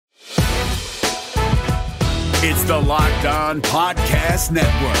It's the Locked On Podcast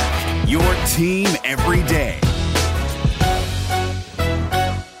Network, your team every day.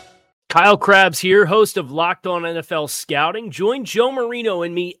 Kyle Krabs here, host of Locked On NFL Scouting. Join Joe Marino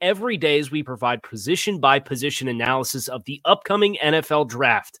and me every day as we provide position-by-position analysis of the upcoming NFL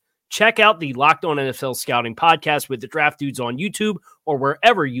Draft. Check out the Locked On NFL Scouting podcast with the Draft Dudes on YouTube or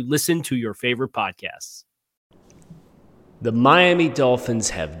wherever you listen to your favorite podcasts. The Miami Dolphins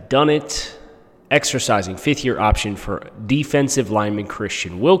have done it, exercising fifth-year option for defensive lineman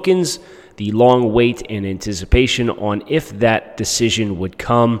Christian Wilkins. The long wait and anticipation on if that decision would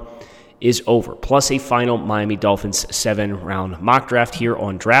come is over, plus a final Miami Dolphins 7-round mock draft here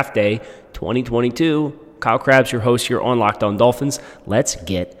on Draft Day 2022. Kyle Krabs, your host here on Locked On Dolphins. Let's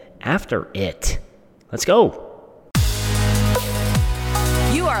get after it. Let's go.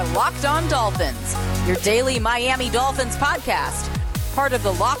 You are Locked On Dolphins, your daily Miami Dolphins podcast, part of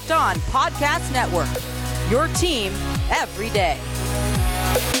the Locked On Podcast Network, your team every day.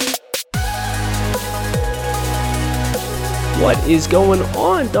 What is going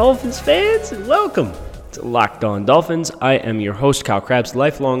on, Dolphins fans? And welcome to Locked On Dolphins. I am your host, Kyle Krabs,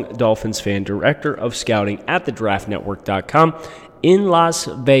 lifelong Dolphins fan, director of scouting at thedraftnetwork.com in Las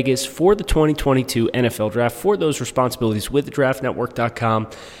Vegas for the 2022 NFL Draft, for those responsibilities with thedraftnetwork.com.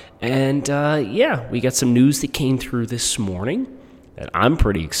 And we got some news that came through this morning that I'm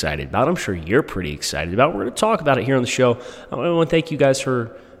pretty excited about. I'm sure you're pretty excited about. We're going to talk about it here on the show. I want to thank you guys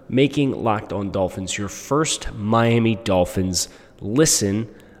for making Locked On Dolphins your first Miami Dolphins listen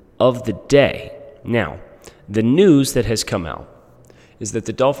of the day. Now, the news that has come out is that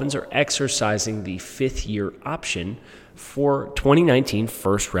the Dolphins are exercising the fifth-year option for 2019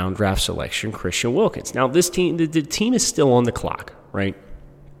 first-round draft selection Christian Wilkins. Now, this team, the team is still on the clock, right?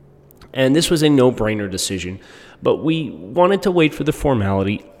 And this was a no-brainer decision, but we wanted to wait for the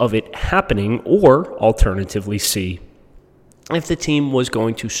formality of it happening, or alternatively see if the team was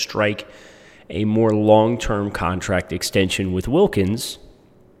going to strike a more long-term contract extension with Wilkins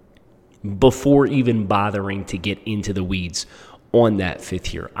before even bothering to get into the weeds on that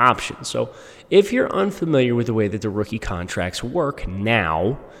fifth-year option. So if you're unfamiliar with the way that the rookie contracts work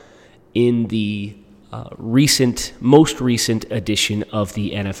now in the most recent edition of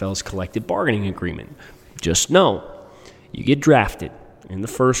the NFL's collective bargaining agreement, just know you get drafted in the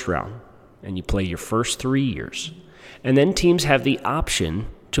first round and you play your first 3 years. And then teams have the option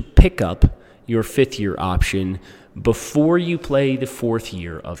to pick up your fifth-year option before you play the fourth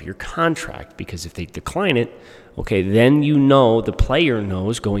year of your contract. Because if they decline it, okay, then you know, the player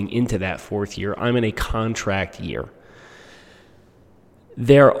knows going into that fourth year, I'm in a contract year.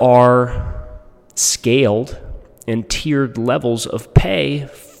 There are scaled and tiered levels of pay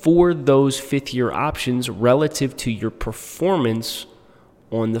for those fifth-year options relative to your performance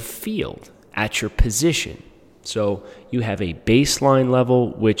on the field at your position. So you have a baseline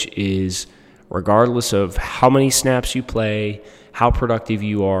level, which is regardless of how many snaps you play, how productive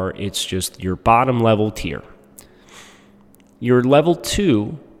you are, it's just your bottom level tier. Your level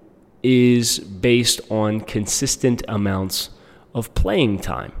 2 is based on consistent amounts of playing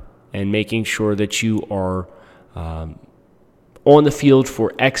time and making sure that you are on the field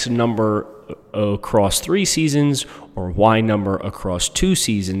for X number across 3 seasons or Y number across 2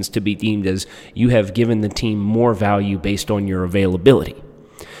 seasons to be deemed as you have given the team more value based on your availability.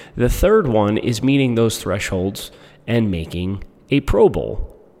 The third one is meeting those thresholds and making a Pro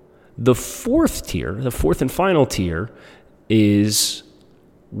Bowl. The fourth tier, the fourth and final tier, is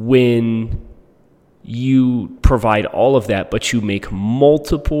when you provide all of that, but you make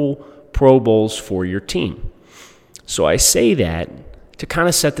multiple Pro Bowls for your team. So I say that to kind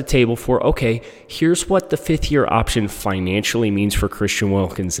of set the table for, okay, here's what the fifth-year option financially means for Christian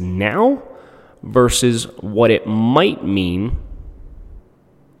Wilkins now versus what it might mean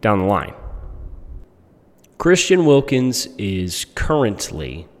down the line. Christian Wilkins is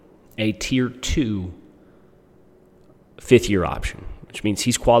currently a Tier 2 fifth-year option, which means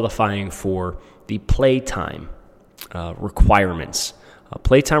he's qualifying for the playtime requirements.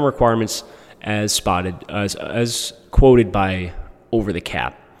 Playtime requirements as quoted by Over the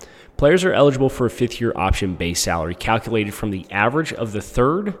Cap. Players are eligible for a fifth-year option base salary calculated from the average of the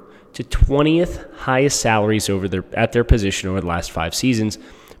 3rd to 20th highest salaries at their position over the last 5 seasons,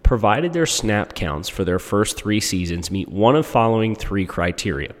 provided their snap counts for their first 3 seasons meet one of the following 3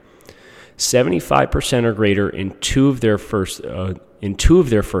 criteria: 75% or greater in two of their first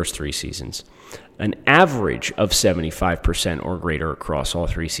 3 seasons, an average of 75% or greater across all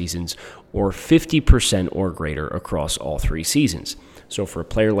 3 seasons, or 50% or greater across all 3 seasons. So for a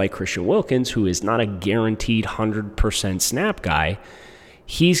player like Christian Wilkins, who is not a guaranteed 100% snap guy,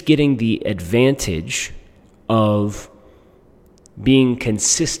 he's getting the advantage of being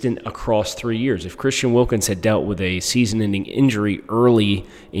consistent across 3 years. If Christian Wilkins had dealt with a season-ending injury early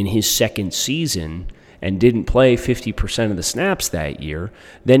in his second season and didn't play 50% of the snaps that year,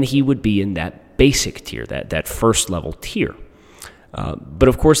 then he would be in that basic tier, that first-level tier. But,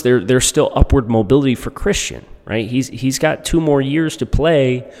 of course, there's still upward mobility for Christian, right? He's got 2 more years to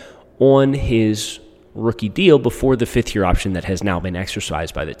play on his rookie deal before the 5th-year option that has now been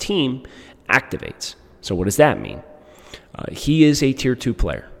exercised by the team activates. So what does that mean? He is a Tier 2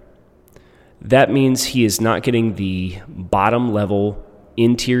 player. That means he is not getting the bottom-level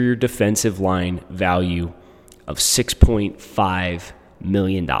interior defensive line value of $6.5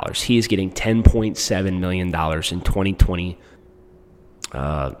 million. He is getting $10.7 million in 2020.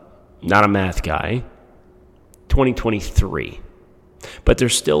 Not a math guy. 2023. But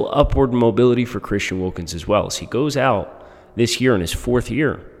there's still upward mobility for Christian Wilkins as well. As he goes out this year in his 4th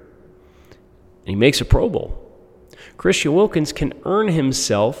year, and he makes a Pro Bowl, Christian Wilkins can earn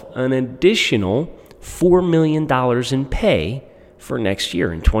himself an additional $4 million in pay for next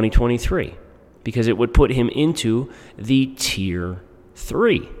year in 2023, because it would put him into the Tier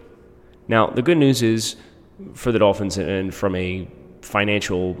 3. Now, the good news is for the Dolphins, and from a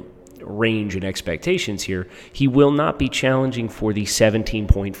financial range and expectations here, he will not be challenging for the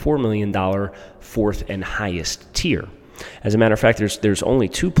 $17.4 million 4th and highest tier. As a matter of fact, there's only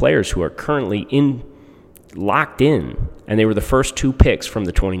 2 players who are currently locked in, and they were the first 2 picks from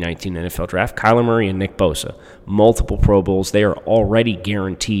the 2019 NFL Draft, Kyler Murray and Nick Bosa. Multiple Pro Bowls. They are already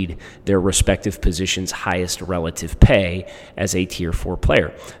guaranteed their respective positions' highest relative pay as a Tier 4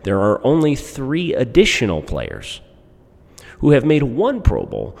 player. There are only 3 additional players who have made 1 Pro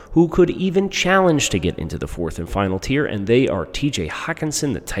Bowl who could even challenge to get into the 4th and final tier, and they are TJ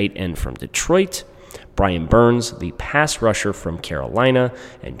Hockenson, the tight end from Detroit, Brian Burns, the pass rusher from Carolina,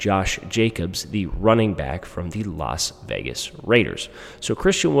 and Josh Jacobs, the running back from the Las Vegas Raiders. So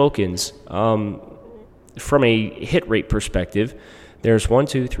Christian Wilkins, from a hit rate perspective, there's 1,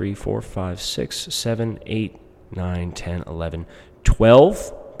 2, 3, 4, 5, 6, 7, 8, 9, 10, 11,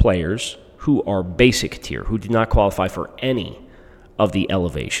 12 players who are basic tier, who do not qualify for any of the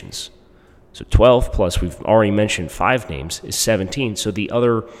elevations. So 12 plus, we've already mentioned 5 names, is 17. So the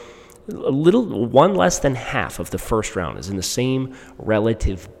other one less than half of the first round is in the same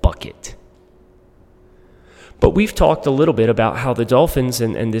relative bucket. But we've talked a little bit about how the Dolphins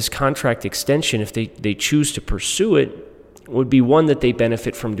and this contract extension, if they choose to pursue it, would be one that they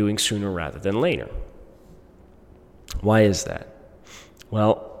benefit from doing sooner rather than later. Why is that?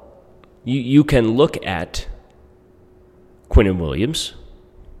 Well, you can look at Quinnen Williams.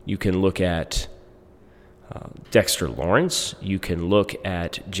 You can look at Dexter Lawrence. You can look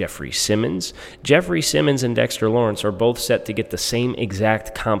at Jeffrey Simmons. Jeffrey Simmons and Dexter Lawrence are both set to get the same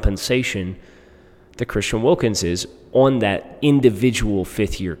exact compensation that Christian Wilkins is on that individual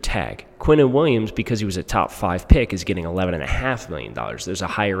 5th-year tag. Quinnen Williams, because he was a top 5 pick, is getting $11.5 million. There's a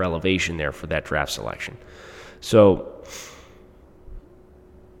higher elevation there for that draft selection. So,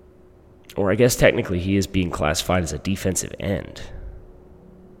 or I guess technically he is being classified as a defensive end.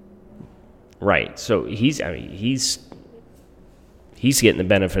 Right, so he's getting the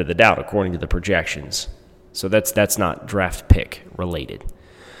benefit of the doubt according to the projections. So that's not draft pick related.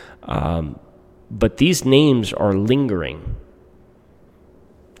 But these names are lingering,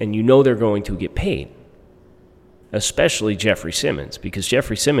 and you know they're going to get paid, especially Jeffrey Simmons, because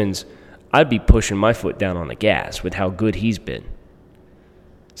Jeffrey Simmons, I'd be pushing my foot down on the gas with how good he's been.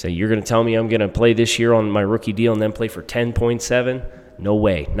 So you're going to tell me I'm going to play this year on my rookie deal and then play for 10.7? No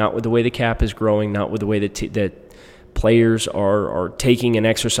way. Not with the way the cap is growing, not with the way that players are taking and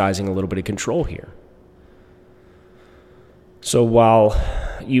exercising a little bit of control here. So while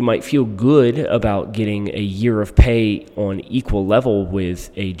you might feel good about getting a year of pay on equal level with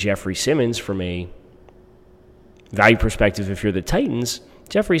a Jeffrey Simmons from a value perspective, if you're the Titans,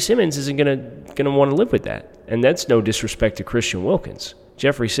 Jeffrey Simmons isn't going to want to live with that. And that's no disrespect to Christian Wilkins.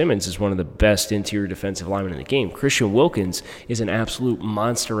 Jeffrey Simmons is one of the best interior defensive linemen in the game. Christian Wilkins is an absolute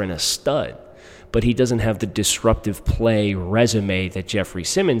monster and a stud, but he doesn't have the disruptive play resume that Jeffrey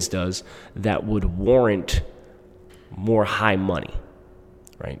Simmons does that would warrant more high money,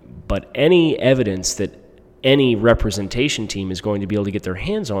 right? But any evidence that any representation team is going to be able to get their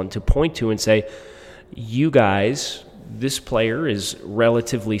hands on to point to and say, you guys, this player is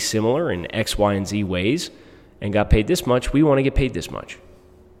relatively similar in X, Y, and Z ways and got paid this much, we want to get paid this much.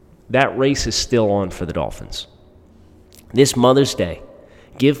 That race is still on for the Dolphins. This Mother's Day,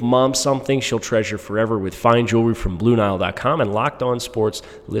 Give mom something she'll treasure forever with fine jewelry from BlueNile.com, and Locked On Sports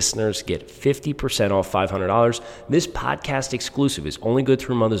listeners get 50% off $500. This podcast exclusive is only good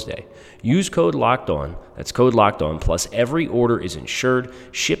through Mother's Day. Use code Locked On. That's code Locked On. Plus, every order is insured,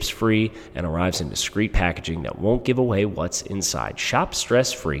 ships free, and arrives in discreet packaging that won't give away what's inside. Shop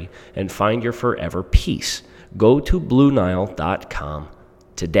stress-free and find your forever peace. Go to BlueNile.com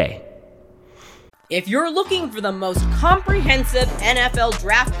today. If you're looking for the most comprehensive NFL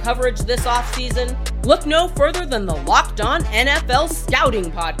draft coverage this offseason, look no further than the Locked On NFL Scouting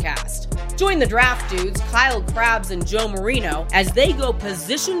Podcast. Join the draft dudes, Kyle Krabs and Joe Marino, as they go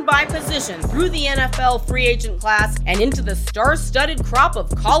position by position through the NFL free agent class and into the star-studded crop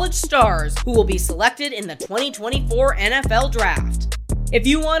of college stars who will be selected in the 2024 NFL Draft. If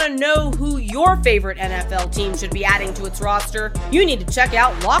you want to know who your favorite NFL team should be adding to its roster, you need to check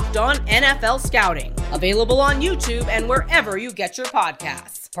out Locked On NFL Scouting, available on YouTube and wherever you get your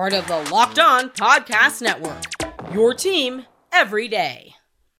podcasts. Part of the Locked On Podcast Network, your team every day.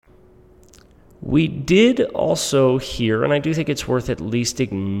 We did also hear, and I do think it's worth at least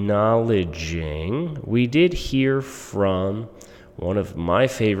acknowledging, we did hear from one of my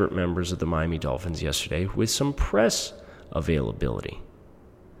favorite members of the Miami Dolphins yesterday with some press availability.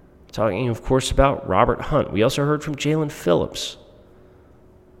 Talking, of course, about Robert Hunt. We also heard from Jalen Phillips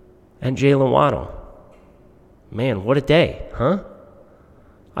and Jalen Waddle. Man, what a day, huh?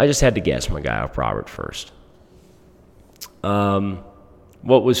 I just had to guess my guy up Robert first. What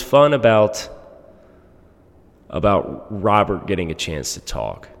was fun about Robert getting a chance to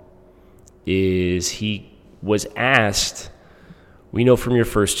talk is he was asked, we know from your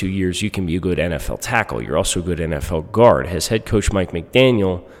first 2 years you can be a good NFL tackle. You're also a good NFL guard. Has head coach Mike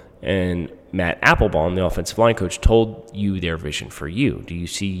McDaniel and Matt Applebaum, the offensive line coach, told you their vision for you? Do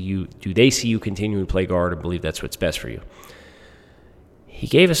they see you continuing to play guard and believe that's what's best for you? He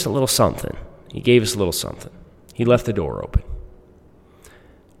gave us a little something. He left the door open.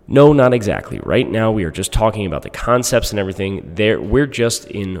 No, not exactly. Right now, we are just talking about the concepts and everything. We're just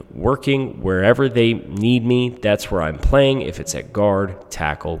in working wherever they need me. That's where I'm playing. If it's at guard,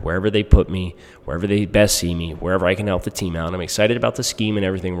 tackle, wherever they put me, wherever they best see me, wherever I can help the team out. I'm excited about the scheme and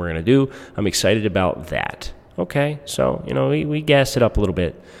everything we're going to do. I'm excited about that. Okay, so, we gassed it up a little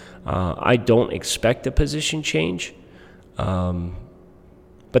bit. I don't expect a position change.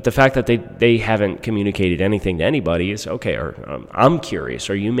 But the fact that they haven't communicated anything to anybody is okay. I'm curious.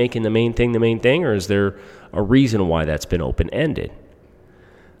 Are you making the main thing, or is there a reason why that's been open-ended?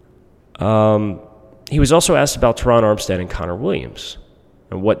 He was also asked about Teron Armstead and Connor Williams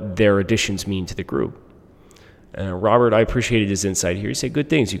and what their additions mean to the group. Robert, I appreciated his insight here. He said good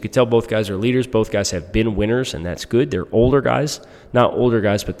things. You could tell both guys are leaders. Both guys have been winners, and that's good. They're older guys. Not older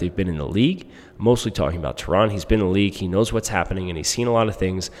guys, but they've been in the league. Mostly talking about Teron. He's been in the league. He knows what's happening, and he's seen a lot of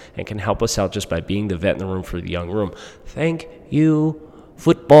things and can help us out just by being the vet in the room for the young room. Thank you,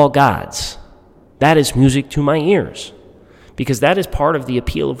 football gods. That is music to my ears, because that is part of the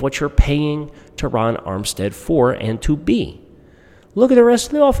appeal of what you're paying Teron Armstead for and to be. Look at the rest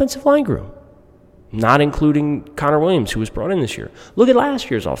of the offensive line group. Not including Connor Williams, who was brought in this year. Look at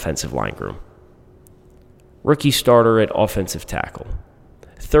last year's offensive line group. Rookie starter at offensive tackle.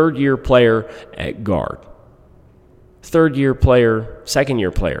 Third-year player at guard. Second-year player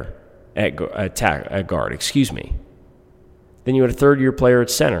at guard. Then you had a third-year player at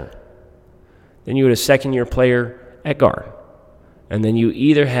center. Then you had a second-year player at guard. And then you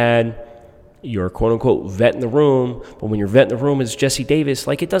either had your quote-unquote vet in the room, but when your vet in the room is Jesse Davis,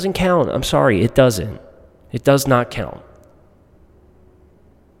 it doesn't count. I'm sorry, it doesn't. It does not count.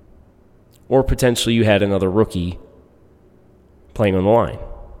 Or potentially you had another rookie playing on the line.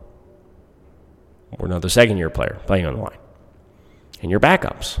 Or another second-year player playing on the line. And your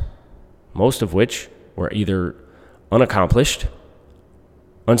backups, most of which were either unaccomplished,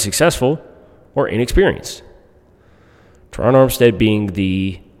 unsuccessful, or inexperienced. Teron Armstead being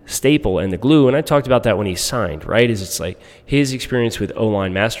the staple and the glue, and I talked about that when he signed, right? It's like his experience with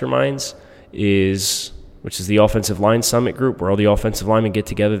O-line masterminds which is the offensive line summit group where all the offensive linemen get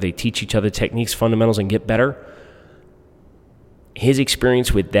together, they teach each other techniques, fundamentals, and get better. His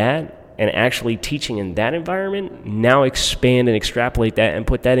experience with that and actually teaching in that environment, now expand and extrapolate that and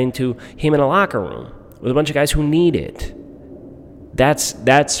put that into him in a locker room with a bunch of guys who need it.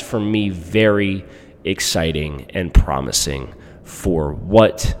 That's for me very exciting and promising for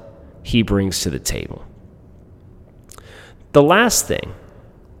what he brings to the table. The last thing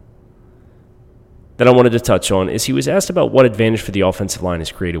that I wanted to touch on is he was asked about what advantage for the offensive line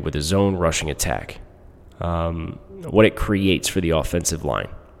is created with a zone rushing attack, what it creates for the offensive line.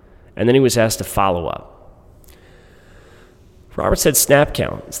 And then he was asked to follow up. Robert said snap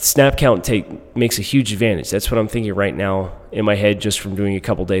count. Snap count makes a huge advantage. That's what I'm thinking right now in my head just from doing a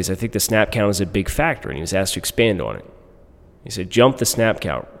couple days. I think the snap count is a big factor, and he was asked to expand on it. He said, jump the snap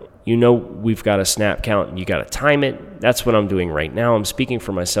count. You know we've got a snap count, and you got to time it. That's what I'm doing right now. I'm speaking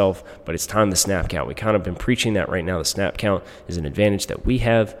for myself, but it's time to snap count. We kind of been preaching that right now. The snap count is an advantage that we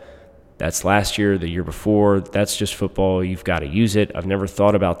have. That's last year, the year before. That's just football. You've got to use it. I've never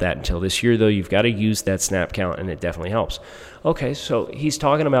thought about that until this year, though. You've got to use that snap count, and it definitely helps. Okay, so he's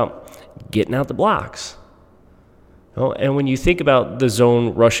talking about getting out the blocks. Oh, and when you think about the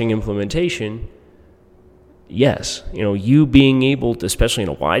zone rushing implementation, yes, you being able to, especially in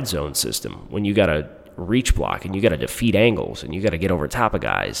a wide zone system, when you got to reach block and you got to defeat angles and you got to get over top of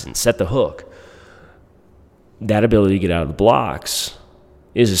guys and set the hook, that ability to get out of the blocks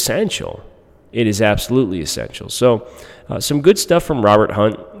is essential. It is absolutely essential. So some good stuff from Robert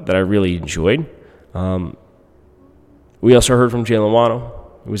Hunt that I really enjoyed. We also heard from Jalen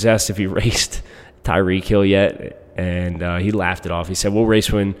Waddle, who was asked if he raced Tyreek Hill yet, and he laughed it off. He said, we'll race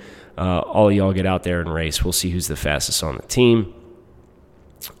when all of y'all get out there and race. We'll see who's the fastest on the team.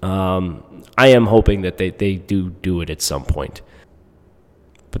 I am hoping that they do it at some point.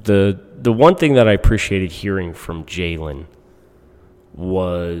 But the one thing that I appreciated hearing from Jalen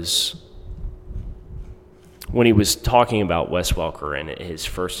was when he was talking about Wes Welker and his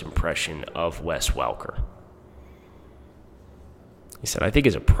first impression of Wes Welker. He said, I think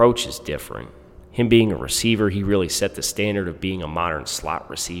his approach is different. Him being a receiver, he really set the standard of being a modern slot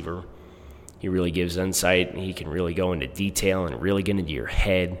receiver. He really gives insight, and he can really go into detail and really get into your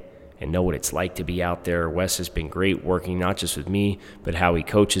head and know what it's like to be out there. Wes has been great working not just with me, but how he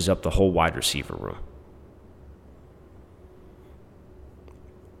coaches up the whole wide receiver room.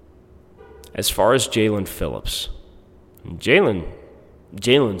 As far as Jalen Phillips,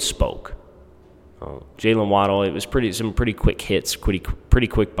 Jalen spoke. Jalen Waddle, it was some pretty quick hits, pretty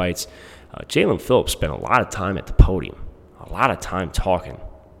quick bites. Jalen Phillips spent a lot of time at the podium, a lot of time talking.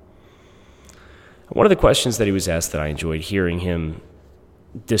 One of the questions that he was asked that I enjoyed hearing him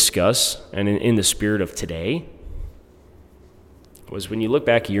discuss, and in the spirit of today, was when you look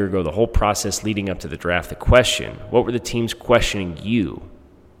back a year ago, the whole process leading up to the draft, the question, what were the teams questioning you?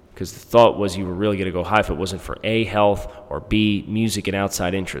 Because the thought was you were really going to go high if it wasn't for A, health, or B, music and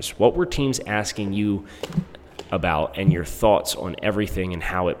outside interests. What were teams asking you about and your thoughts on everything and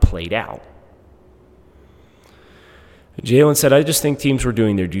how it played out? Jalen said, I just think teams were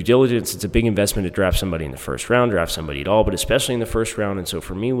doing their due diligence. It's a big investment to draft somebody in the first round, draft somebody at all, but especially in the first round. And so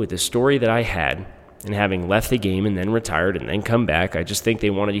for me, with the story that I had and having left the game and then retired and then come back, I just think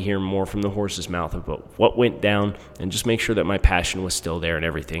they wanted to hear more from the horse's mouth about what went down and just make sure that my passion was still there and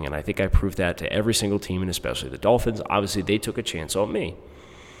everything. And I think I proved that to every single team, and especially the Dolphins. Obviously, they took a chance on me.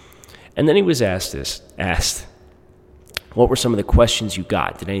 And then he was asked, what were some of the questions you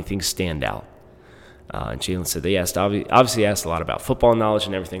got? Did anything stand out? And Jalen said they obviously asked a lot about football knowledge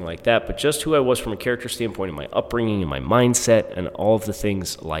and everything like that, but just who I was from a character standpoint and my upbringing and my mindset and all of the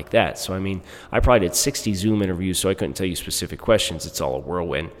things like that. So, I probably did 60 Zoom interviews, so I couldn't tell you specific questions. It's all a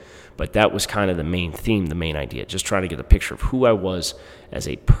whirlwind. But that was kind of the main theme, the main idea, just trying to get a picture of who I was as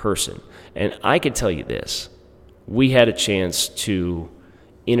a person. And I can tell you this. We had a chance to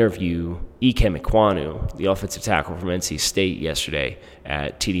interview Ikem Ekwonu, the offensive tackle from NC State, yesterday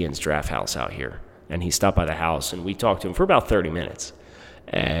at TDN's Draft House out here. And he stopped by the house, and we talked to him for about 30 minutes.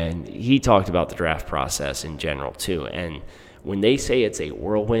 And he talked about the draft process in general, too. And when they say it's a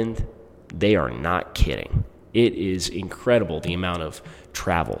whirlwind, they are not kidding. It is incredible the amount of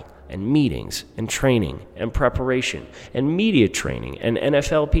travel and meetings and training and preparation and media training and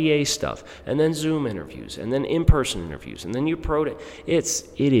NFLPA stuff and then Zoom interviews and then in-person interviews and then your pro day. It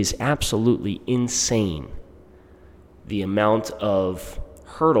is absolutely insane the amount of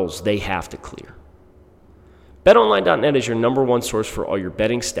hurdles they have to clear. BetOnline.net is your number one source for all your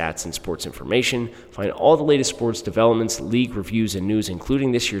betting stats and sports information. Find all the latest sports developments, league reviews, and news,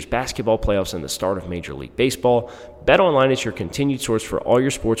 including this year's basketball playoffs and the start of Major League Baseball. BetOnline is your continued source for all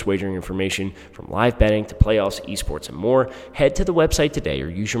your sports wagering information, from live betting to playoffs, esports, and more. Head to the website today or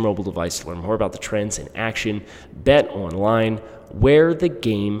use your mobile device to learn more about the trends in action. BetOnline, where the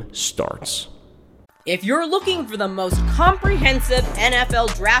game starts. If you're looking for the most comprehensive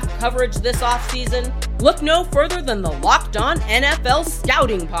NFL draft coverage this offseason, look no further than the Locked On NFL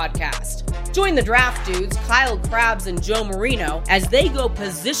Scouting Podcast. Join the draft dudes, Kyle Krabs and Joe Marino, as they go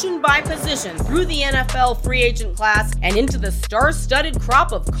position by position through the NFL free agent class and into the star-studded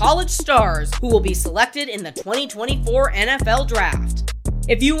crop of college stars who will be selected in the 2024 NFL Draft.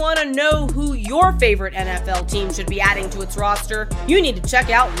 If you want to know who your favorite NFL team should be adding to its roster, you need to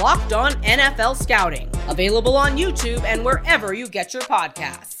check out Locked On NFL Scouting, Available on YouTube and wherever you get your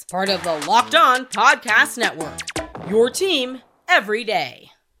podcasts. Part of the Locked On Podcast Network. Your team every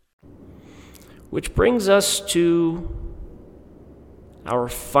day. Which brings us to our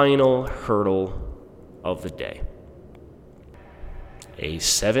final hurdle of the day. A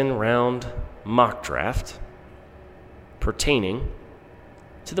 7-round mock draft pertaining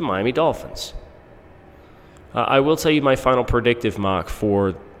to the Miami Dolphins. I will tell you my final predictive mock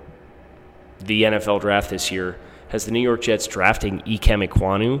for the NFL draft this year has the New York Jets drafting Ikem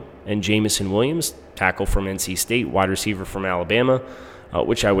Ekwonu and Jamison Williams, tackle from NC State, wide receiver from Alabama,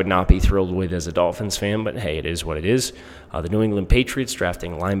 which I would not be thrilled with as a Dolphins fan, but hey, it is what it is. The New England Patriots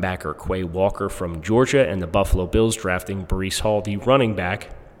drafting linebacker Quay Walker from Georgia, and the Buffalo Bills drafting Breece Hall, the running back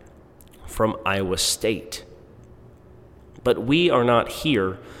from Iowa State. But we are not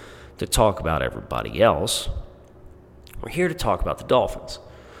here to talk about everybody else. We're here to talk about the Dolphins.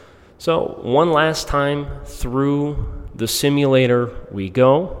 So one last time through the simulator we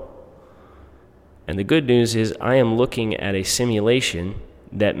go. And the good news is I am looking at a simulation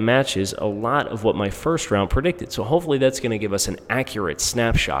that matches a lot of what my first round predicted. So hopefully that's going to give us an accurate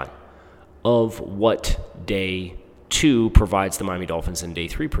snapshot of what day 2 provides the Miami Dolphins and day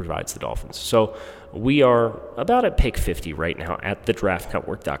 3 provides the Dolphins. So we are about at pick 50 right now at the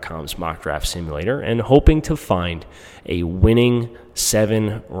draftnetwork.com's mock draft simulator and hoping to find a winning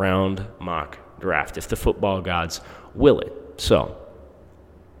 7-round mock draft if the football gods will it. So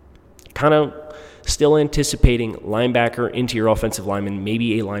kind of still anticipating linebacker, interior offensive lineman,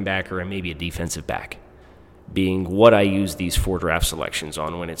 maybe a linebacker, and maybe a defensive back being what I use these 4 draft selections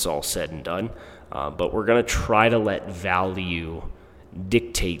on when it's all said and done. But we're going to try to let value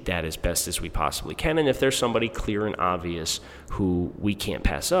dictate that as best as we possibly can. And if there's somebody clear and obvious who we can't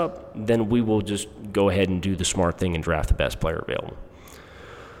pass up, then we will just go ahead and do the smart thing and draft the best player available.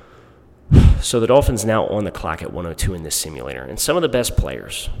 So the Dolphins now on the clock at 102 in this simulator. And some of the best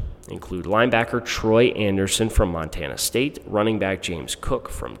players include linebacker Troy Anderson from Montana State, running back James Cook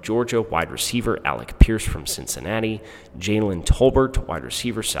from Georgia, wide receiver Alec Pierce from Cincinnati, Jalen Tolbert, wide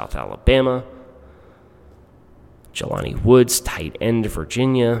receiver South Alabama, Jelani Woods, tight end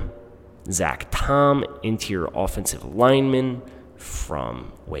Virginia, Zach Tom, interior offensive lineman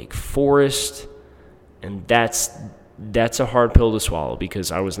from Wake Forest, and that's a hard pill to swallow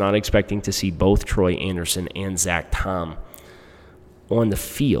because I was not expecting to see both Troy Anderson and Zach Tom on the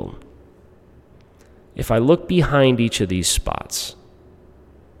field. If I look behind each of these spots,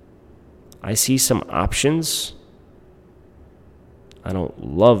 I see some options. I don't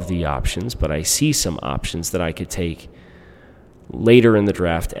love the options, but I see some options that I could take later in the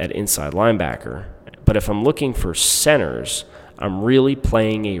draft at inside linebacker. But if I'm looking for centers, I'm really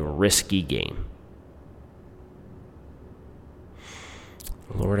playing a risky game.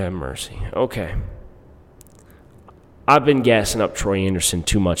 Lord have mercy. Okay. I've been gassing up Troy Anderson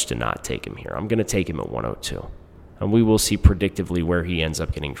too much to not take him here. I'm going to take him at 102. And we will see predictively where he ends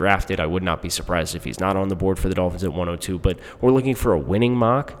up getting drafted. I would not be surprised if he's not on the board for the Dolphins at 102, but we're looking for a winning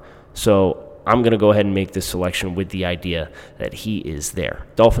mock. So I'm going to go ahead and make this selection with the idea that he is there.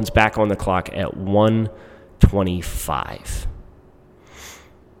 Dolphins back on the clock at 125.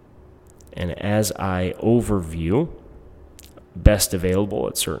 And as I overview best available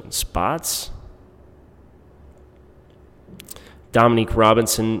at certain spots, Dominique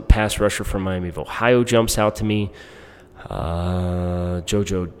Robinson, pass rusher from Miami of Ohio, jumps out to me.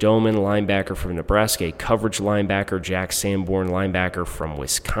 Jojo Doman, linebacker from Nebraska, a coverage linebacker. Jack Sanborn, linebacker from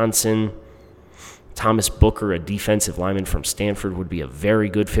Wisconsin. Thomas Booker, a defensive lineman from Stanford, would be a very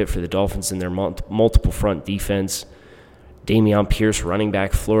good fit for the Dolphins in their multiple front defense. Dameon Pierce, running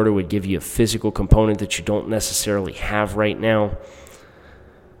back, Florida, would give you a physical component that you don't necessarily have right now.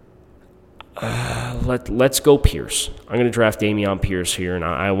 Let's go Pierce. I'm going to draft Dameon Pierce here, and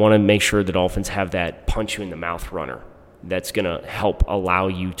I want to make sure the Dolphins have that punch-you-in-the-mouth runner that's going to help allow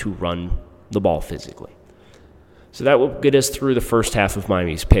you to run the ball physically. So that will get us through the first half of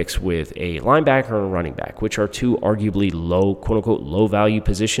Miami's picks with a linebacker and a running back, which are two arguably low, quote-unquote, low-value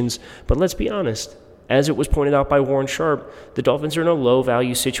positions. But let's be honest, as it was pointed out by Warren Sharp, the Dolphins are in a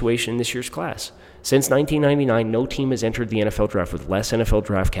low-value situation in this year's class. Since 1999, no team has entered the NFL draft with less NFL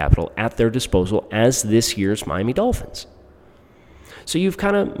draft capital at their disposal as this year's Miami Dolphins. So you've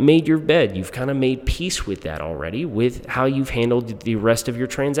kind of made your bed. You've kind of made peace with that already with how you've handled the rest of your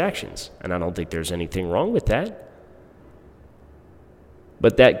transactions. And I don't think there's anything wrong with that.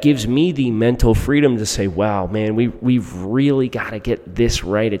 But that gives me the mental freedom to say, wow, man, we've really got to get this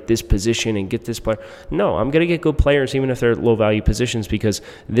right at this position and get this player. No, I'm going to get good players even if they're at low-value positions because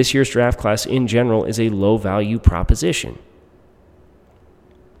this year's draft class in general is a low-value proposition.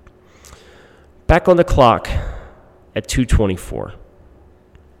 Back on the clock at 2:24.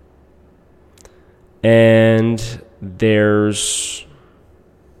 And there's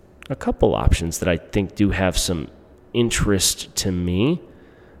a couple options that I think do have some interest to me,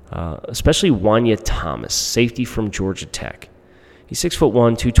 especially Wanya Thomas, safety from Georgia Tech. He's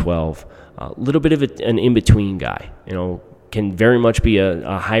 6'1", 212, a little bit of an in-between guy. Can very much be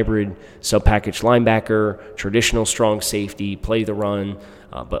a hybrid sub-package linebacker, traditional strong safety, play the run,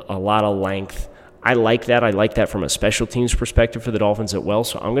 but a lot of length. I like that. I like that from a special teams perspective for the Dolphins as well.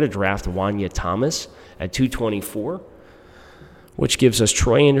 So I'm going to draft Wanya Thomas at 224, which gives us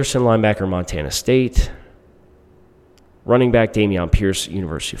Troy Anderson, linebacker, Montana State, running back Dameon Pierce,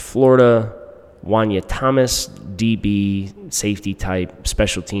 University of Florida, Wanya Thomas, DB, safety type,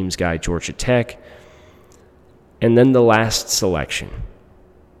 special teams guy, Georgia Tech. And then the last selection.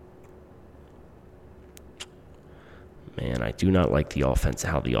 Man, I do not like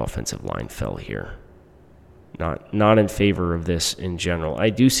how the offensive line fell here. Not in favor of this in general. I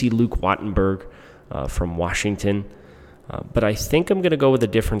do see Luke Wattenberg from Washington, but I think I'm going to go with a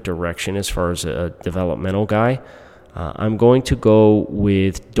different direction as far as a developmental guy. I'm going to go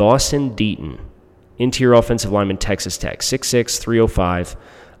with Dawson Deaton, interior offensive lineman, Texas Tech, 6'6", 305.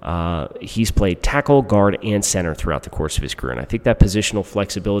 He's played tackle, guard, and center throughout the course of his career, and I think that positional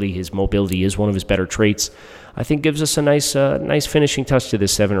flexibility, his mobility, is one of his better traits. I think gives us a nice finishing touch to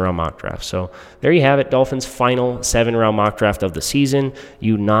this 7-round mock draft. So there you have it, Dolphins' final 7-round mock draft of the season.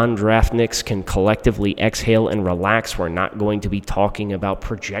 You non-draftniks can collectively exhale and relax. We're not going to be talking about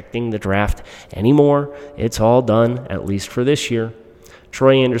projecting the draft anymore. It's all done, at least for this year.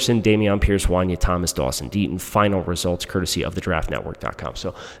 Troy Anderson, Dameon Pierce, Wanya Thomas, Dawson Deaton. Final results courtesy of thedraftnetwork.com.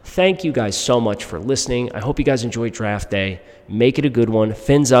 So thank you guys so much for listening. I hope you guys enjoyed draft day. Make it a good one.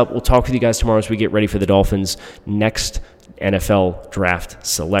 Fins up. We'll talk with you guys tomorrow as we get ready for the Dolphins' next NFL draft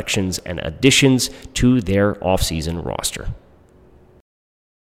selections and additions to their offseason roster.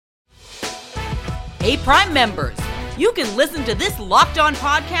 Hey, Prime members, you can listen to this Locked On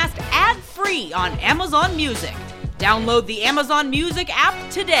podcast ad-free on Amazon Music. Download the Amazon Music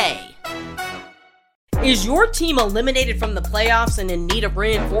app today. Is your team eliminated from the playoffs and in need of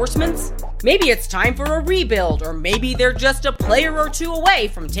reinforcements? Maybe it's time for a rebuild, or maybe they're just a player or two away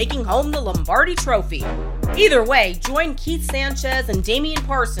from taking home the Lombardi Trophy. Either way, join Keith Sanchez and Damian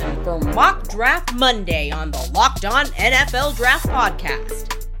Parson for Mock Draft Monday on the Locked On NFL Draft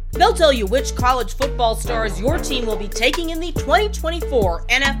Podcast. They'll tell you which college football stars your team will be taking in the 2024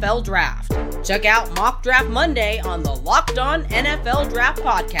 NFL Draft. Check out Mock Draft Monday on the Locked On NFL Draft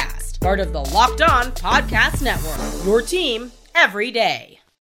Podcast, part of the Locked On Podcast Network. Your team every day.